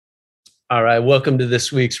All right, welcome to this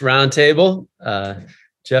week's roundtable.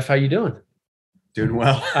 Jeff, how you doing? Doing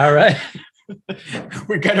well. All right.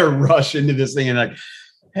 We kind of rush into this thing and like,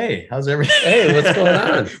 hey, how's everything? Hey, what's going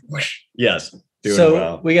on? Yes, doing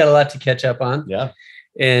well. We got a lot to catch up on. Yeah.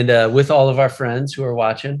 And with all of our friends who are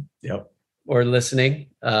watching or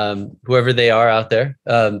listening, whoever they are out there.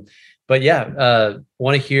 But yeah,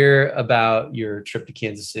 want to hear about your trip to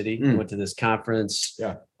Kansas City. You went to this conference.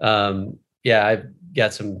 Yeah. I've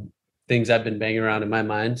got some things I've been banging around in my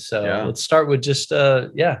mind. So let's start with just, how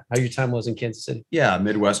your time was in Kansas City. Yeah.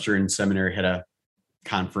 Midwestern Seminary had a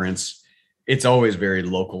conference. It's always very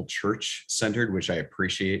local church centered, which I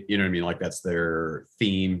appreciate. You know what I mean? Like that's their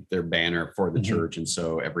theme, their banner for the church. And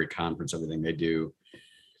so every conference, everything they do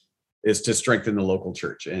is to strengthen the local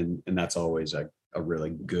church. And that's always a really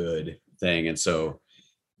good thing. And so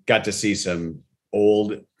got to see some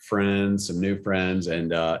old friends, some new friends.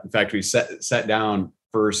 And in fact, we sat down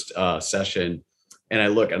first session, and I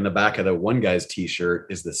look on the back of the one guy's t-shirt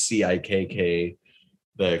is the CIKK,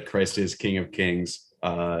 the Christ is King of Kings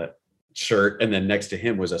shirt, and then next to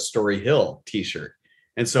him was a Story Hill t-shirt.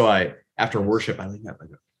 And so after worship, I look up, I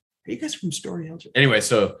go, are you guys from Story Hill? Anyway,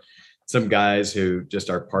 so some guys who just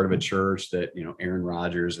are part of a church that, you know, Aaron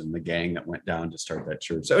Rodgers and the gang that went down to start that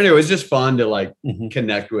church. So anyway, it was just fun to like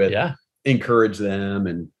connect with, encourage them.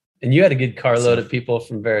 And you had a good carload of people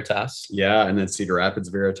from Veritas. Yeah. And then Cedar Rapids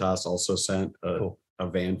Veritas also sent a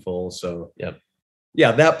van full. So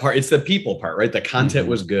yeah, that part, it's the people part, right? The content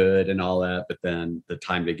was good and all that, but then the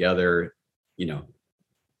time together, you know,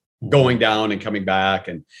 going down and coming back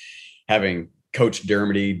and having Coach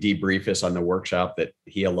Dermody debrief us on the workshop that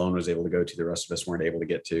he alone was able to go to, the rest of us weren't able to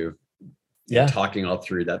get to. Yeah. Talking all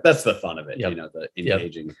through that. That's the fun of it, you know, the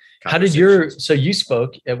engaging. How did so you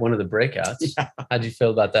spoke at one of the breakouts. How'd you feel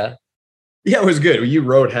about that? Yeah, it was good. You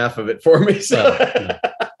wrote half of it for me. So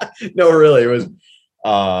no, really,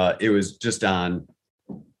 it was just on,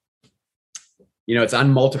 you know, it's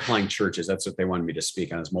on multiplying churches. That's what they wanted me to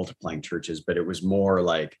speak on, is multiplying churches, but it was more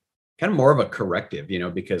like kind of more of a corrective, you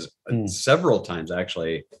know, because several times,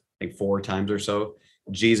 actually, I think 4 times or so,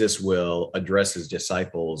 Jesus will address his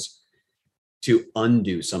disciples to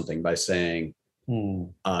undo something by saying,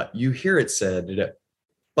 you hear it said,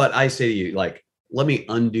 but I say to you, like, let me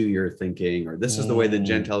undo your thinking, or this is the way the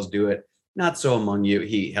Gentiles do it. Not so among you.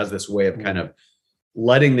 He has this way of kind of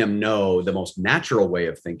letting them know the most natural way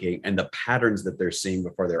of thinking and the patterns that they're seeing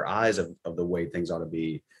before their eyes of the way things ought to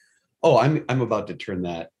be. Oh, I'm about to turn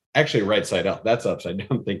that actually right side up. That's upside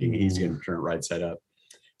down thinking. He's going to turn it right side up.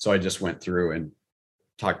 So I just went through and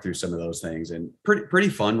talked through some of those things, and pretty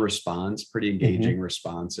fun response, pretty engaging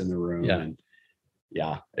response in the room. Yeah. And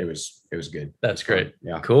yeah, it was good. That's great.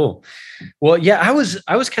 Yeah. Cool. Well, yeah, I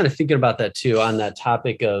was kind of thinking about that too, on that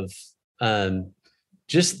topic of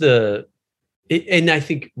just and I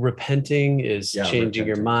think repenting is changing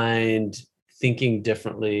your mind, thinking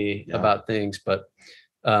differently about things. But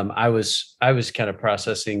I was kind of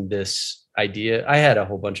processing this idea. I had a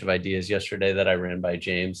whole bunch of ideas yesterday that I ran by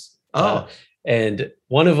James. And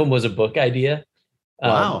one of them was a book idea.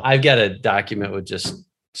 Wow. I've got a document with just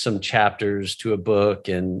some chapters to a book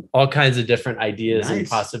and all kinds of different ideas and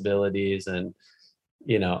possibilities. And,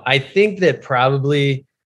 you know, I think that probably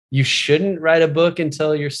you shouldn't write a book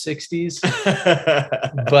until your 60s,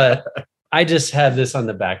 but I just have this on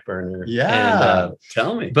the back burner. Yeah. And,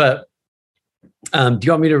 tell me. But do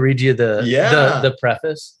you want me to read you the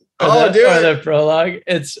preface? The prologue.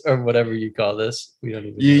 It's, or whatever you call this. We don't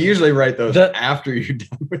even. You usually write those after you're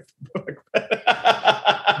done with the book.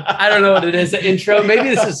 I don't know what it is. The intro.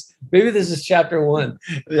 Maybe this is chapter 1.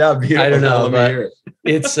 Yeah, beautiful. I don't know, but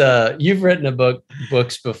it's you've written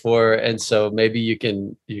books before, and so maybe you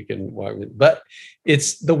can walk with. But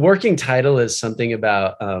it's, the working title is something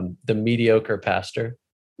about the mediocre pastor,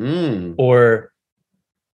 or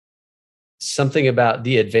something about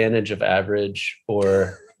the advantage of average,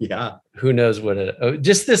 or who knows what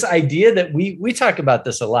just this idea that we talk about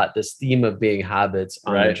this a lot, this theme of being hobbits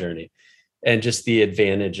on a journey, and just the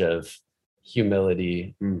advantage of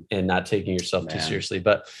humility and not taking yourself too seriously.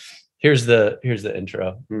 But here's the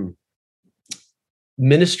intro.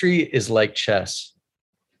 Ministry is like chess.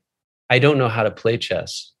 I don't know how to play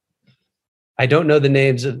chess. I don't know the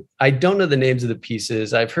names of the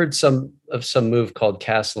pieces. I've heard some move called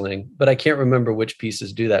castling, but I can't remember which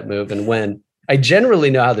pieces do that move and when. I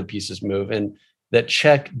generally know how the pieces move, and that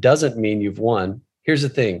check doesn't mean you've won. Here's the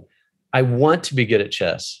thing. I want to be good at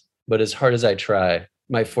chess, but as hard as I try,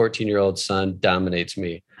 my 14-year-old son dominates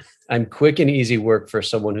me. I'm quick and easy work for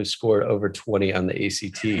someone who scored over 20 on the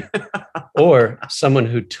ACT or someone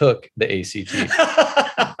who took the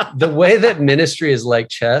ACT. The way that ministry is like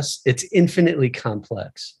chess, it's infinitely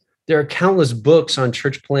complex. There are countless books on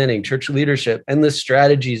church planning, church leadership, endless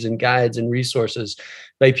strategies and guides and resources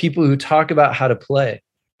by people who talk about how to play,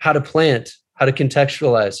 how to plant, how to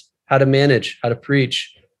contextualize, how to manage, how to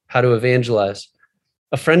preach, how to evangelize.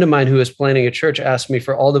 A friend of mine who was planning a church asked me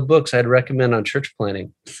for all the books I'd recommend on church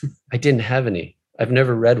planning. I didn't have any. I've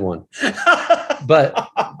never read one. But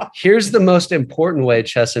here's the most important way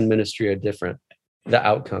chess and ministry are different: the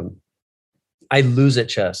outcome. I lose at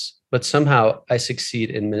chess, but somehow I succeed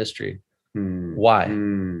in ministry. Why?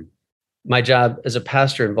 My job as a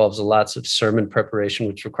pastor involves lots of sermon preparation,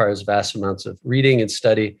 which requires vast amounts of reading and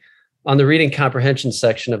study. On the reading comprehension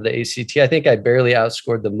section of the ACT, I think I barely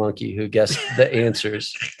outscored the monkey who guessed the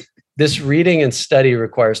answers. This reading and study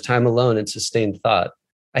requires time alone and sustained thought.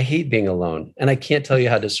 I hate being alone, and I can't tell you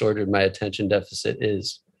how disordered my attention deficit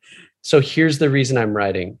is. So here's the reason I'm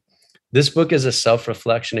writing. This book is a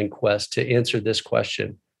self-reflection and quest to answer this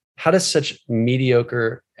question: how does such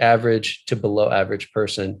mediocre, average to below average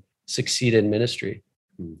person succeed in ministry?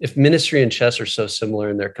 If ministry and chess are so similar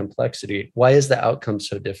in their complexity, why is the outcome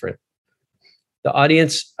so different? The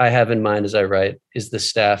audience I have in mind as I write is the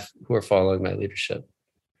staff who are following my leadership.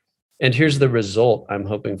 And here's the result I'm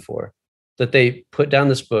hoping for: that they put down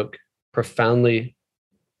this book profoundly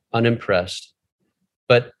unimpressed,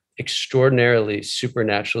 but extraordinarily,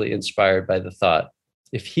 supernaturally inspired by the thought,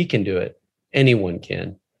 if he can do it, anyone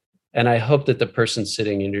can. And I hope that the person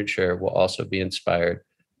sitting in your chair will also be inspired.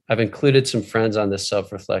 I've included some friends on this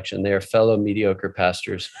self-reflection. They are fellow mediocre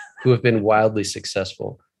pastors who have been wildly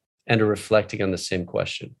successful and are reflecting on the same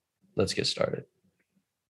question. Let's get started.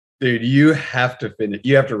 Dude, you have to finish.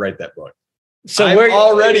 You have to write that book. So I'm we're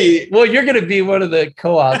already. Well, you're going to be one of the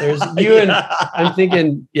co-authors. You and I'm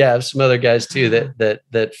thinking, some other guys too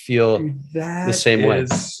that feel the same way.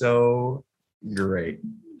 That is so great.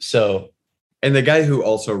 So, and the guy who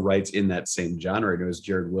also writes in that same genre is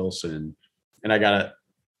Jared Wilson. And I gotta,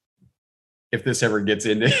 if this ever gets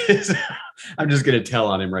into his, I'm just gonna tell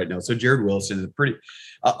on him right now. So Jared Wilson is pretty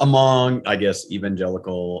among, I guess,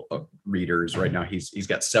 evangelical readers right now. He's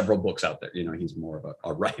got several books out there. You know, he's more of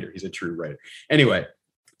a writer. He's a true writer. Anyway,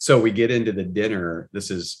 so we get into the dinner.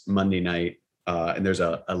 This is Monday night, and there's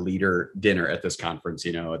a leader dinner at this conference.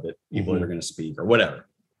 You know, that people that are going to speak or whatever.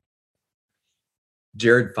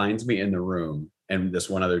 Jared finds me in the room and this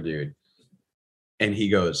one other dude, and he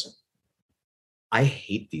goes, I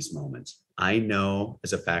hate these moments. I know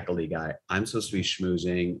as a faculty guy, I'm supposed to be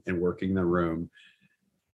schmoozing and working the room.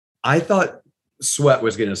 I thought sweat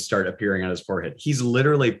was going to start appearing on his forehead. He's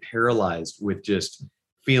literally paralyzed with just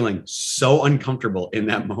feeling so uncomfortable in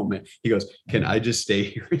that moment. He goes, can I just stay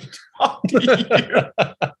here and talk to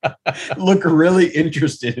you? Look really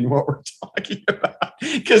interested in what we're talking about.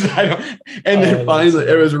 Because I don't, and then finally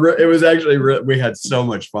it was actually, we had so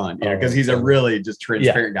much fun, you know, because he's a really just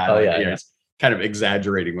transparent guy. He's kind of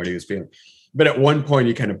exaggerating what he was feeling. But at one point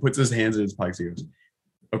he kind of puts his hands in his pockets. He goes,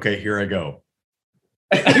 okay, here I go.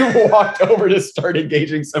 And walked over to start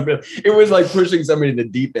engaging somebody. It was like pushing somebody to the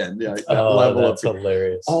deep end. Yeah, level that's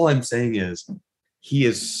hilarious. All I'm saying is he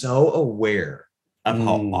is so aware of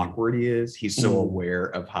how awkward he is. He's so aware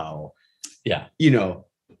of how, you know,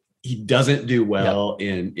 he doesn't do well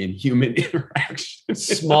in human interaction.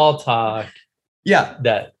 Small talk. Yeah.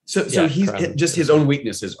 So he's just his own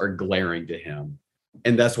weaknesses are glaring to him.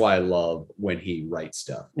 And that's why I love when he writes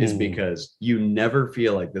stuff, is because you never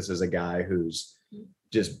feel like this is a guy who's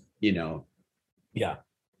just, you know,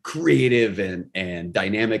 creative and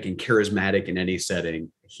dynamic and charismatic in any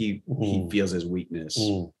setting. He feels his weakness.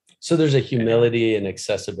 So there's a humility and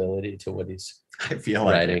accessibility to what he's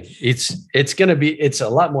writing. It's a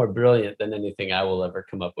lot more brilliant than anything I will ever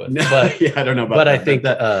come up with. But I don't know about but that. I think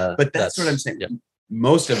but that's what I'm saying. Yeah.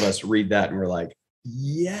 Most of us read that and we're like,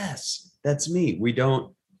 yes, that's me. We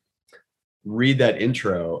don't read that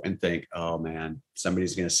intro and think, oh man,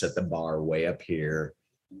 somebody's going to set the bar way up here.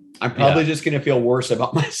 I'm probably just going to feel worse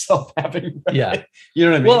about myself having read it. You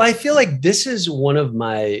know what I mean? Well, I feel like this is one of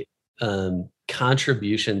my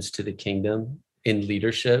contributions to the kingdom in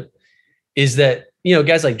leadership is that, you know,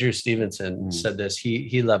 guys like Drew Stevenson said this.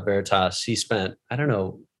 He left Veritas. He spent,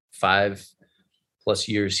 5+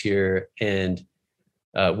 years here, and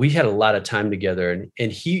we had a lot of time together.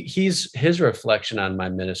 And his reflection on my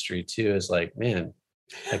ministry too is like, man,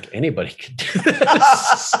 like anybody could do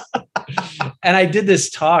this. And I did this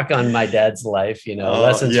talk on my dad's life, you know,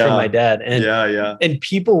 lessons from my dad. And and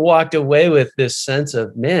people walked away with this sense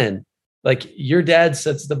of, man, like your dad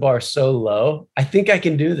sets the bar so low. I think I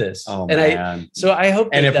can do this. Oh, and man. I hope.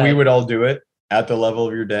 And if we would all do it at the level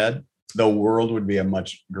of your dad, the world would be a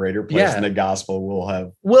much greater place Yeah. and the gospel will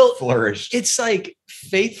have Well, flourished. it's like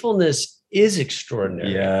faithfulness is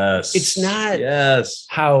extraordinary. Yes. It's not Yes.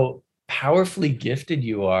 how powerfully gifted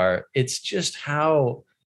you are. It's just how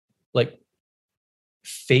like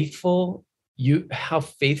how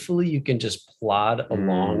faithfully you can just plod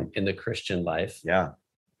along in the Christian life Yeah.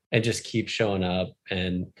 and just keep showing up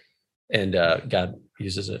and God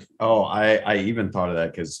uses it. Oh, I even thought of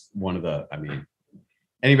that because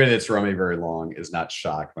anybody that's around me very long is not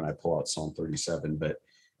shocked when I pull out Psalm 37, but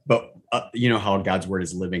you know how God's word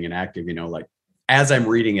is living and active, you know, like as I'm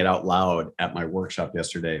reading it out loud at my workshop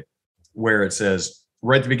yesterday, where it says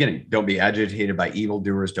right at the beginning, don't be agitated by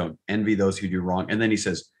evildoers, don't envy those who do wrong. And then he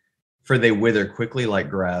says, for they wither quickly like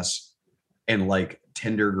grass and like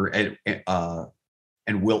tender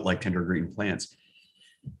and wilt like tender green plants.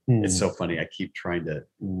 It's so funny. I keep trying to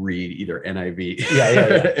read either NIV.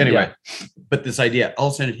 Yeah. Anyway, but this idea, all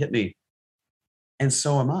of a sudden it hit me. And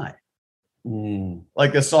so am I.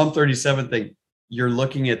 Like the Psalm 37 thing, you're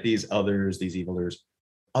looking at these others, these evildoers,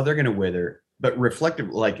 they're going to wither, but reflective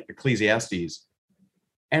like Ecclesiastes,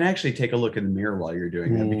 and actually take a look in the mirror while you're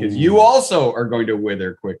doing that, because you also are going to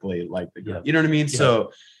wither quickly. Like, you know what I mean?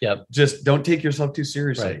 So just don't take yourself too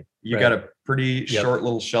seriously. Right. You got a pretty short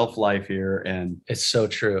little shelf life here. And it's so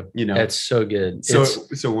true. You know, it's so good.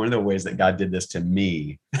 So one of the ways that God did this to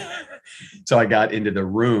me, so I got into the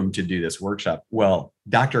room to do this workshop. Well,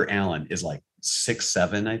 Dr. Allen is like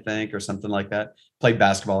 6'7", I think, or something like that. Played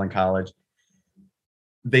basketball in college.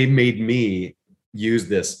 They made me use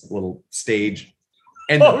this little stage.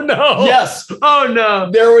 And oh no! Yes. Oh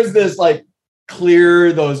no! There was this like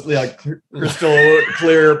crystal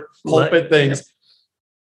clear pulpit things.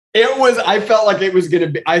 I felt like it was going to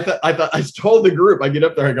be, I told the group, I get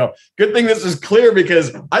up there, I go, good thing this is clear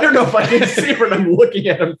because I don't know if I can see when I'm looking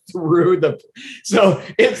at them through so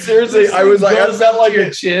it seriously, I was like, I felt like your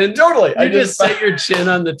chin. Totally. I just set your chin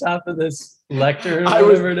on the top of this lectern.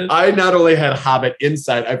 I not only had Hobbit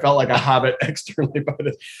inside, I felt like a Hobbit externally by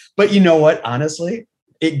this, but you know what, honestly,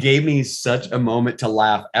 it gave me such a moment to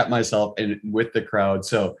laugh at myself and with the crowd.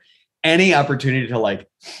 So any opportunity to like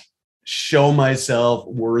show myself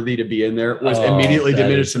worthy to be in there was immediately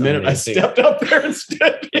diminished the minute I stepped up there and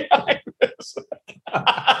stood behind this.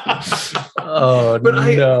 But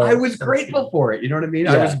I was grateful for it. You know what I mean?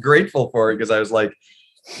 Yeah. I was grateful for it because I was like,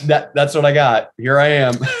 that's what I got. Here I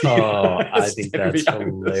am. I think that's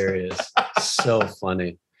hilarious. So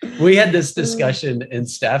funny. We had this discussion in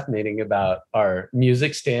staff meeting about our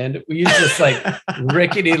music stand. We use this like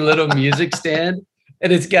rickety little music stand,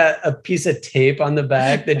 and it's got a piece of tape on the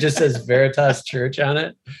back that just says Veritas Church on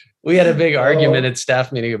it. We had a big argument at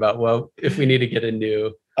staff meeting about, well, if we need to get a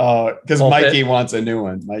new. Because Mikey wants a new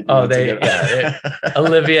one. Olivia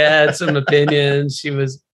had some opinions. She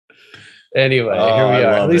was. Anyway, here we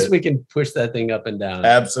are. At least we can push that thing up and down.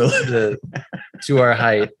 Absolutely. To our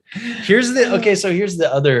height. Here's the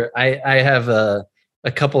other. I have a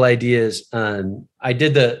couple ideas on. I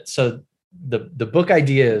did the book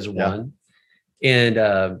idea is one, and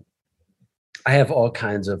I have all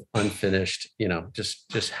kinds of unfinished,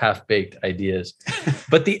 just half-baked ideas.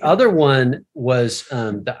 But the other one was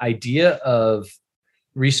the idea of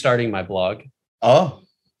restarting my blog. Oh,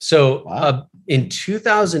 so wow. In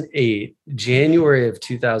 2008, January of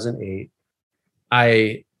 2008,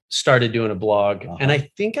 I started doing a blog, and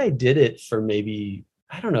I think I did it for maybe,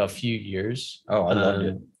 I don't know, a few years. Oh, I loved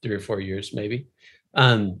it. 3 or 4 years, maybe.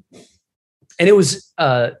 And it was,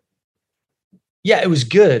 it was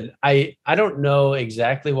good. I don't know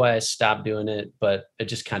exactly why I stopped doing it, but it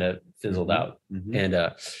just kind of fizzled out. Mm-hmm. And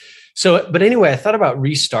but anyway, I thought about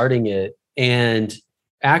restarting it, and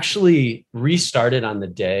actually restarted on the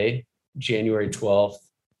day, January 12th,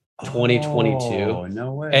 2022. Oh,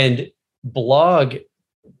 no way. And blog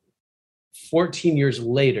 14 years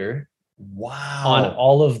later. Wow. On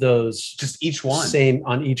all of those. Just each one. Same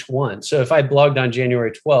on each one. So if I blogged on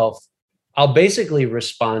January 12th, I'll basically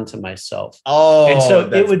respond to myself. Oh, and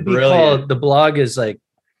so it would be brilliant. called, the blog is like,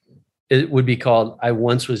 it would be called, I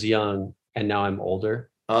once was young and now I'm older.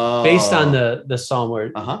 Based on the Psalm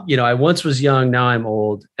where, I once was young, now I'm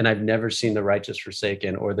old, and I've never seen the righteous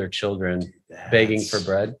forsaken or their children begging for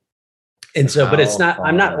bread. And so, but it's not,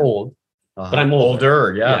 I'm not old, but I'm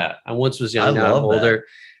older. Yeah. I once was young, now I'm older.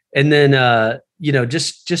 That. And then,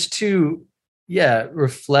 just to,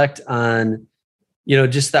 reflect on,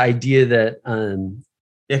 just the idea that,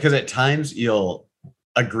 because at times you'll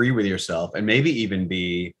agree with yourself and maybe even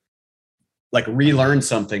be like relearn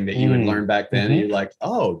something that you had learned back then. And you're like,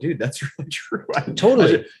 oh dude, that's really true.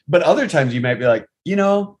 Totally. But other times you might be like,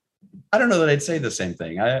 I don't know that I'd say the same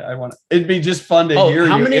thing. I want, it'd be just fun to hear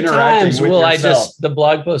how you many interacting times with will yourself. the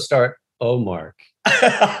blog post start? Oh, Mark.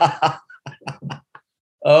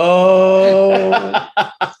 Oh,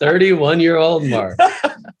 31-year-old Mark.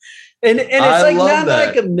 And it's I like love not that.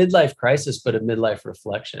 like a midlife crisis, but a midlife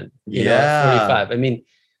reflection. You know, Yeah. at 45. I mean,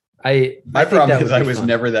 I My think problem that is would I be was fun.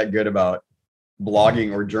 never that good about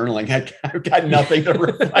blogging or journaling. I've got nothing to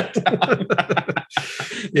reflect on.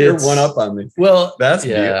 You're one up on me. Well, That's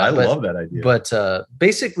beautiful. I love that idea. But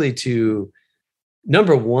basically, to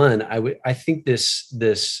number one, I think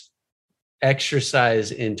this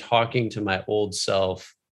exercise in talking to my old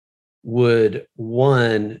self would,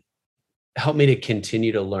 one, help me to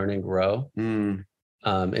continue to learn and grow, and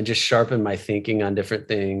just sharpen my thinking on different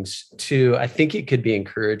things. Two, I think it could be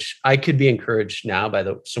encouraged. I could be encouraged now by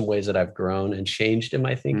some ways that I've grown and changed in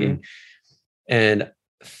my thinking. And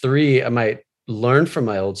three, I might learn from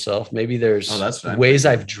my old self. Maybe there's ways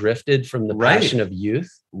I've drifted from the passion of youth.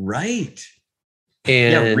 Right.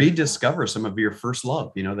 And rediscover some of your first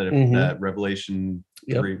love, you know, that Revelation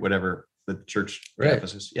 3, whatever the church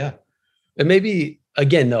emphasis. Yeah. And maybe,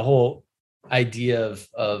 again, the whole idea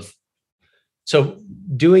of so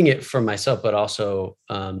doing it for myself, but also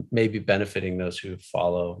maybe benefiting those who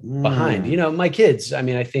follow behind, you know, my kids. I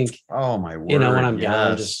mean, I think, oh my word, you know, when I'm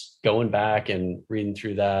gone, just going back and reading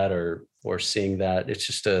through that or seeing that, it's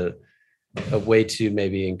just a way to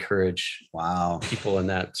maybe encourage people in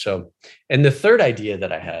that. So, and the third idea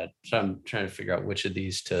that I had, so I'm trying to figure out which of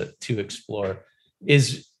these to explore,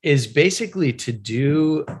 is basically to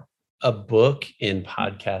do a book in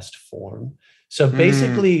podcast form. So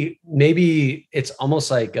basically, maybe it's almost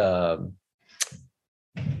like one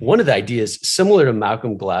of the ideas similar to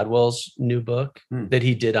Malcolm Gladwell's new book that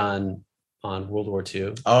he did on World War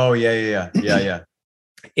II. Oh, yeah.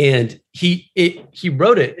 And he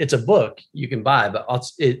wrote it. It's a book you can buy, but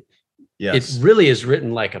it really is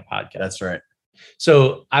written like a podcast. That's right.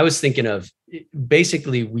 So I was thinking of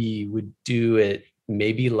basically we would do it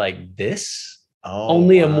maybe like this,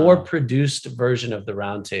 only a more produced version of the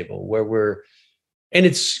roundtable where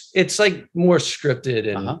it's like more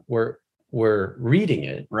scripted and we're reading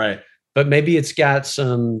it. Right. But maybe it's got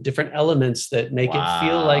some different elements that make it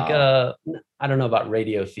feel like I don't know about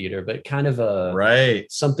radio theater, but kind of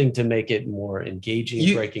something to make it more engaging.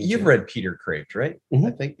 You've read Peter Kraft, right?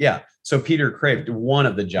 I think. Yeah. So Peter Kraft, one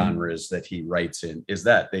of the genres that he writes in is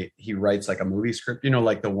that he writes like a movie script, you know,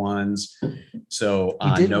 like the ones. So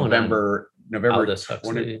on November Aldous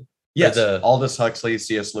Huxley. Yes, Aldous Huxley,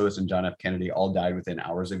 C.S. Lewis, and John F. Kennedy all died within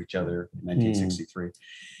hours of each other in 1963.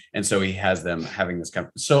 And so he has them having this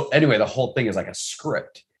so anyway, the whole thing is like a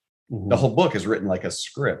script. The whole book is written like a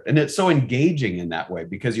script. And it's so engaging in that way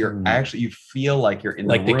because you're actually, you feel like you're in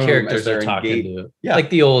the room. Like the characters are talking to. Yeah. Like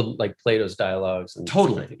the old, like Plato's dialogues. And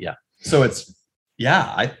totally. Yeah. So it's,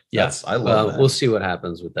 I love that. We'll see what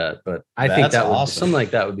happens with that. But I think that would, something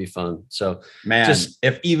like that would be fun. So man,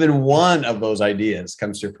 if even one of those ideas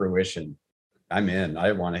comes to fruition, I'm in.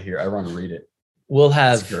 I want to read it. We'll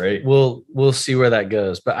have, that's great. We'll see where that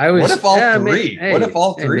goes. But I was, what if all three? What if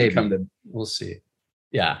all three come to? We'll see.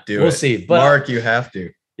 Yeah, we'll see. But Mark, you have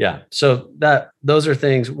to. Yeah. So those are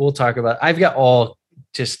things we'll talk about. I've got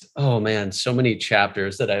so many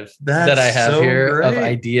chapters that I have here of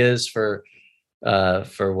ideas for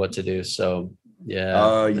what to do. So yeah.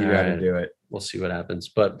 Oh, you got to do it. We'll see what happens,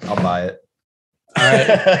 but I'll buy it. All right.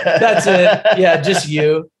 That's it. Yeah. Just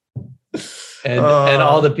you. And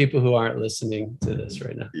all the people who aren't listening to this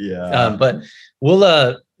right now. Yeah. But we'll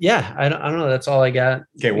I don't know. That's all I got.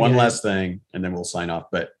 Okay, one last thing, and then we'll sign off.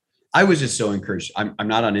 But I was just so encouraged. I'm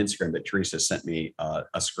not on Instagram, but Teresa sent me a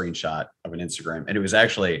screenshot of an Instagram, and it was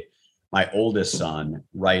actually my oldest son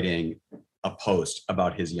writing a post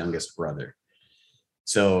about his youngest brother.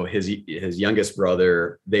 So his youngest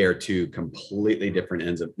brother, they are two completely different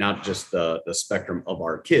ends of not just the spectrum of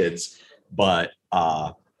our kids, but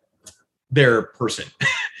they're a person.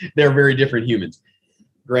 They're very different humans.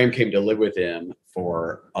 Graham came to live with him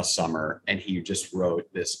for a summer, and he just wrote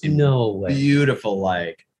this beautiful,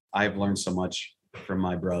 like, I've learned so much from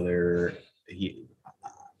my brother. He,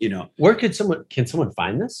 where can someone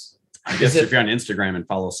find this? I guess if you're on Instagram and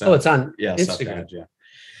follow Seth. Oh, it's on Instagram. Yeah.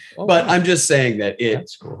 But I'm just saying that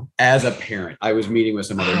that's cool. As a parent, I was meeting with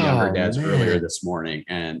some other younger dads earlier this morning,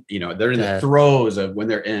 and they're in the throes of when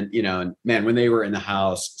they're in, and man, when they were in the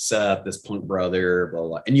house, Seth, this punk brother, blah, blah,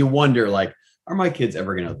 blah. And you wonder, like, are my kids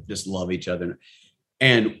ever going to just love each other?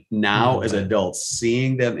 And now as adults,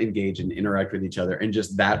 seeing them engage and interact with each other, and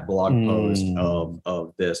just that blog post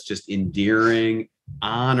of this, just endearing,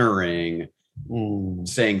 honoring,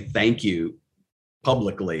 saying thank you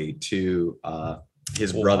publicly to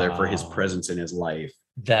his brother for his Wow. presence in his life.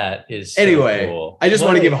 That is so Anyway, cool. I just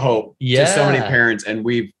want to What give a- hope to so many Yeah. parents, and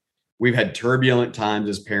we've had turbulent times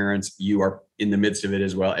as parents. You are in the midst of it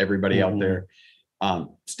as well. Everybody out Mhm. there,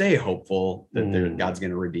 stay hopeful that Mm. God's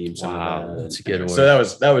going to redeem some Wow, of that. that's a good So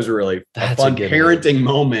that was really a That's a fun good parenting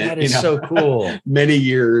moment. That is so cool. Many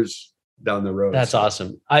years down the road. That's So,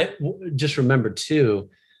 awesome. I just remember too,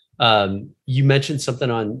 you mentioned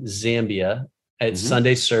something on Zambia at Mhm.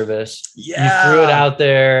 Sunday service. Yeah. You threw it out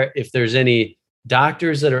there. If there's any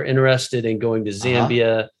doctors that are interested in going to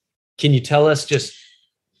Zambia, can you tell us just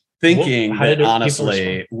Thinking how that did people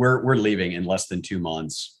honestly, respond? we're leaving in less than 2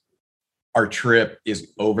 months. Our trip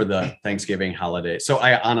is over the Thanksgiving holiday. So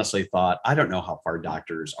I honestly thought, I don't know how far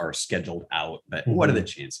doctors are scheduled out, but what are the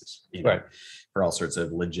chances? You know, Right. for all sorts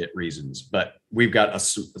of legit reasons. But we've got a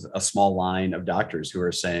small line of doctors who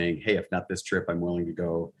are saying, hey, if not this trip, I'm willing to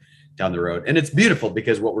go down the road. And it's beautiful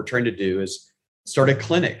because what we're trying to do is start a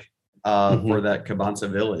clinic for that Kabansa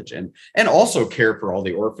village and also care for all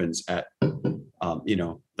the orphans at,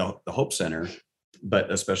 the Hope Center,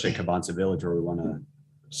 but especially Kabansa Village where we want to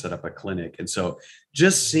set up a clinic. And so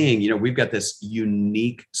just seeing, we've got this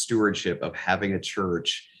unique stewardship of having a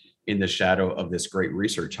church in the shadow of this great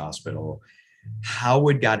research hospital. How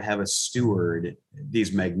would God have us steward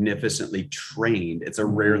these magnificently trained? It's a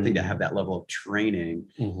rare thing to have that level of training.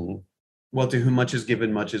 Well, to whom much is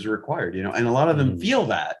given, much is required, and a lot of them feel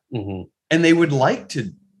that, and they would like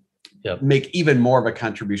to make even more of a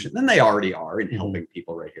contribution than they already are in helping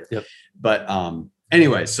people right here. But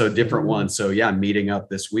anyway, so different ones. So yeah, I'm meeting up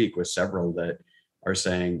this week with several that are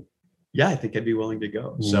saying, yeah, I think I'd be willing to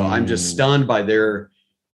go. So I'm just stunned by their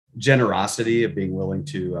generosity of being willing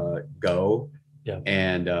to go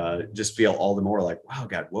and just feel all the more like, wow,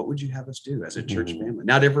 God, what would you have us do as a church family?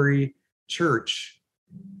 Not every church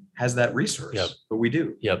has that resource, but we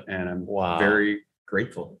do. And I'm very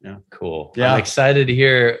grateful. Yeah. Cool. Yeah. I'm excited to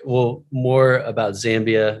hear more about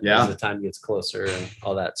Zambia Yeah. as the time gets closer and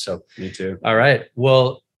all that. So Me too. all right.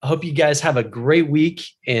 Well, I hope you guys have a great week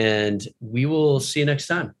and we will see you next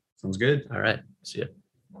time. Sounds good. All right. See you.